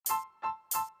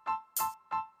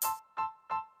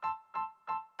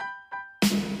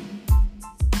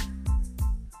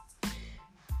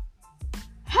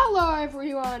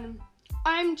everyone,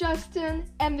 I'm Justin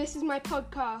and this is my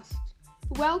podcast.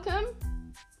 Welcome.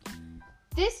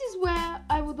 This is where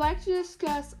I would like to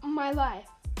discuss my life.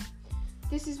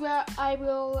 This is where I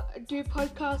will do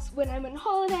podcasts when I'm on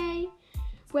holiday,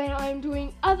 when I'm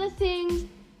doing other things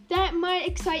that might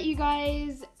excite you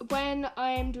guys when I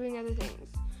am doing other things.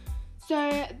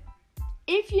 So,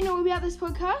 if you know about this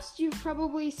podcast, you've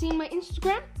probably seen my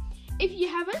Instagram. If you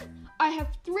haven't, I have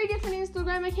 3 different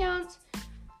Instagram accounts.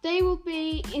 They will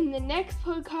be in the next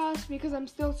podcast because I'm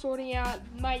still sorting out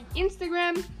my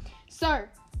Instagram. So,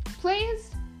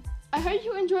 please, I hope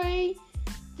you enjoy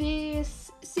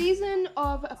this season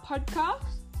of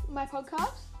my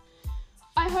podcast.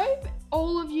 I hope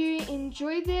all of you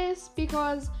enjoy this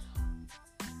because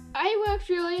I worked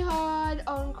really hard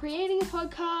on creating a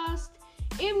podcast.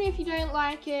 Even if you don't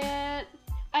like it,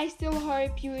 I still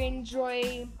hope you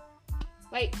enjoy,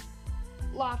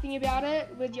 laughing about it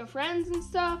with your friends and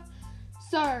stuff.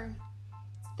 So,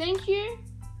 thank you.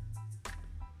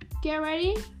 Get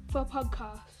ready for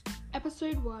podcast,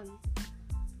 episode 1.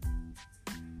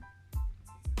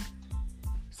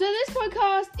 So this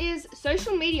podcast is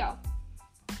social media.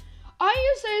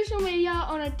 I use social media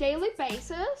on a daily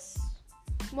basis,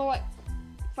 more like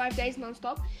 5 days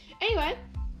non-stop. Anyway,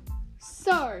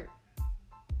 so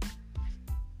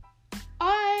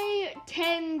I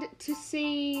tend to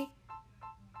see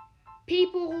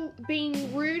people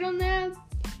being rude on there,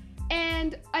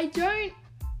 and I don't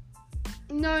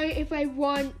know if I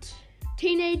want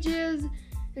teenagers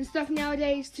and stuff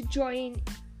nowadays to join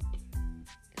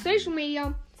social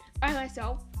media. I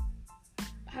myself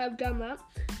have done that.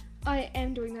 I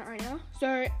am doing that right now.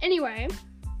 So anyway,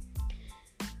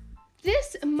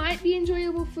 this might be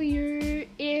enjoyable for you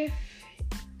if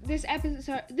this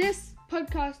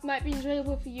podcast might be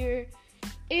enjoyable for you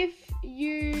if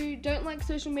you don't like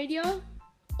social media,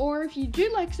 or if you do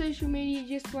like social media,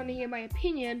 you just want to hear my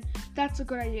opinion. That's a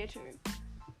good idea too.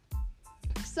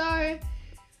 So, I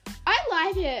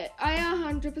like it. I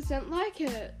 100% like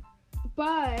it.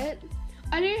 But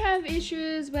I do have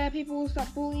issues where people will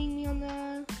start bullying me on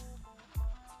there.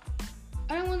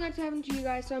 I don't want that to happen to you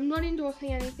guys, so I'm not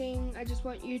endorsing anything. I just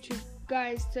want you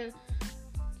guys to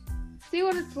see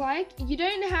what it's like. You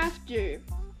don't have to.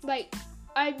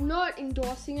 I'm not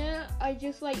endorsing it. I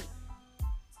just,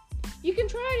 you can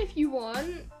try it if you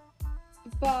want.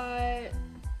 But,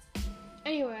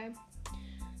 anyway.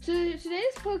 So,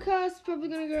 today's podcast is probably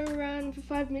going to go around for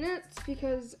 5 minutes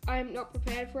because I'm not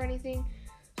prepared for anything.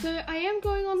 So, I am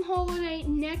going on holiday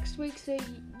next week, so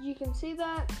you can see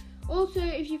that. Also,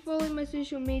 if you follow my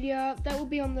social media, that will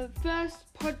be on the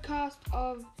first podcast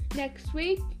of next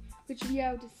week, which you'll be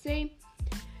able to see.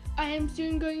 I am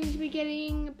soon going to be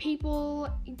getting people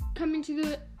coming to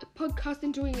the podcast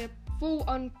and doing a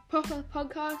full-on proper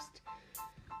podcast.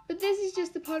 But this is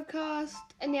just a podcast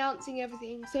announcing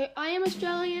everything. So I am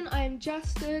Australian, I am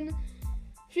Justin.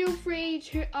 Feel free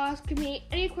to ask me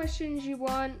any questions you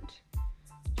want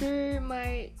through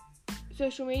my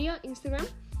social media, Instagram.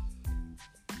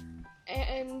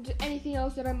 And anything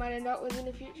else that I might end up with in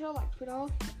the future, like Twitter or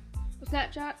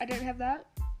Snapchat. I don't have that.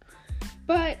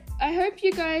 But I hope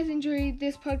you guys enjoyed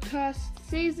this podcast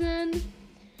season.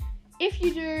 If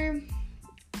you do,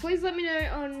 please let me know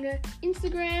on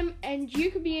Instagram and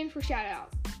you could be in for a shout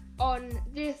out on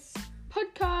this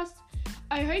podcast.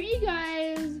 I hope you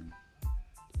guys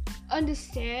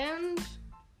understand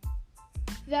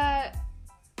that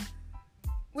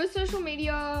with social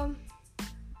media,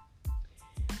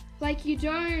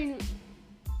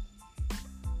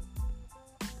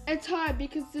 it's hard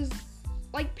because there's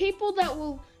people that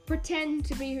will pretend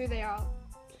to be who they are.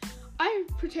 I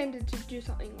pretended to do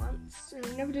something once, and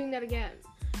I'm never doing that again.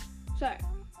 So,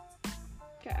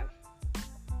 okay.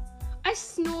 I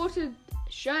snorted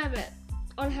sherbet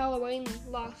on Halloween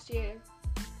last year,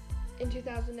 in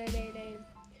 2018.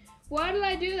 Why did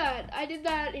I do that? I did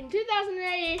that in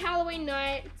 2018 Halloween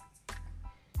night.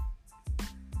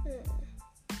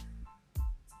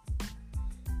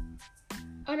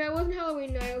 Oh no, it wasn't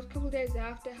Halloween night, it was a couple of days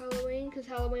after Halloween, because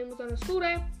Halloween was on a school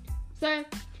day. So,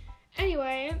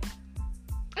 anyway,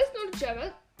 I snorted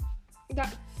sherbet.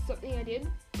 That's something I did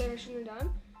that I shouldn't have done.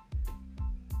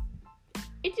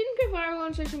 It didn't go viral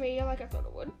on social media like I thought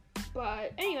it would.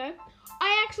 But, anyway,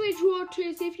 I actually draw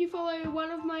too, so if you follow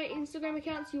one of my Instagram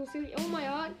accounts, you'll see all my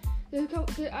art.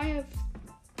 I have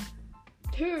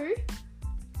 2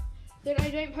 that I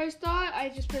don't post art, I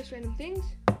just post random things.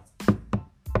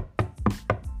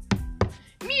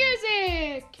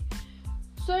 Music!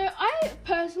 So I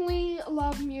personally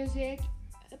love music,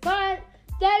 but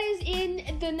that is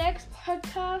in the next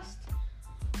podcast.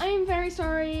 I am very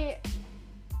sorry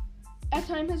our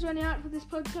time has run out for this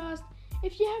podcast.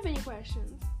 If you have any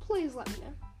questions, please let me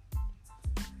know.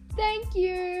 Thank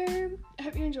you. I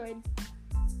hope you enjoyed.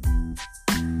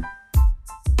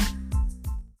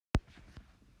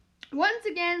 Once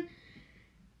again,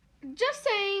 just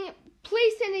saying,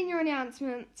 please send in your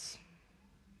announcements.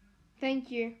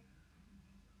 Thank you.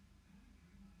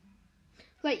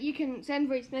 Like, you can send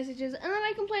voice messages, and then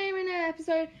I can play them in an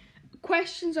episode.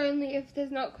 Questions only if they're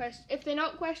not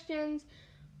questions.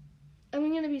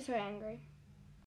 I'm gonna be so angry.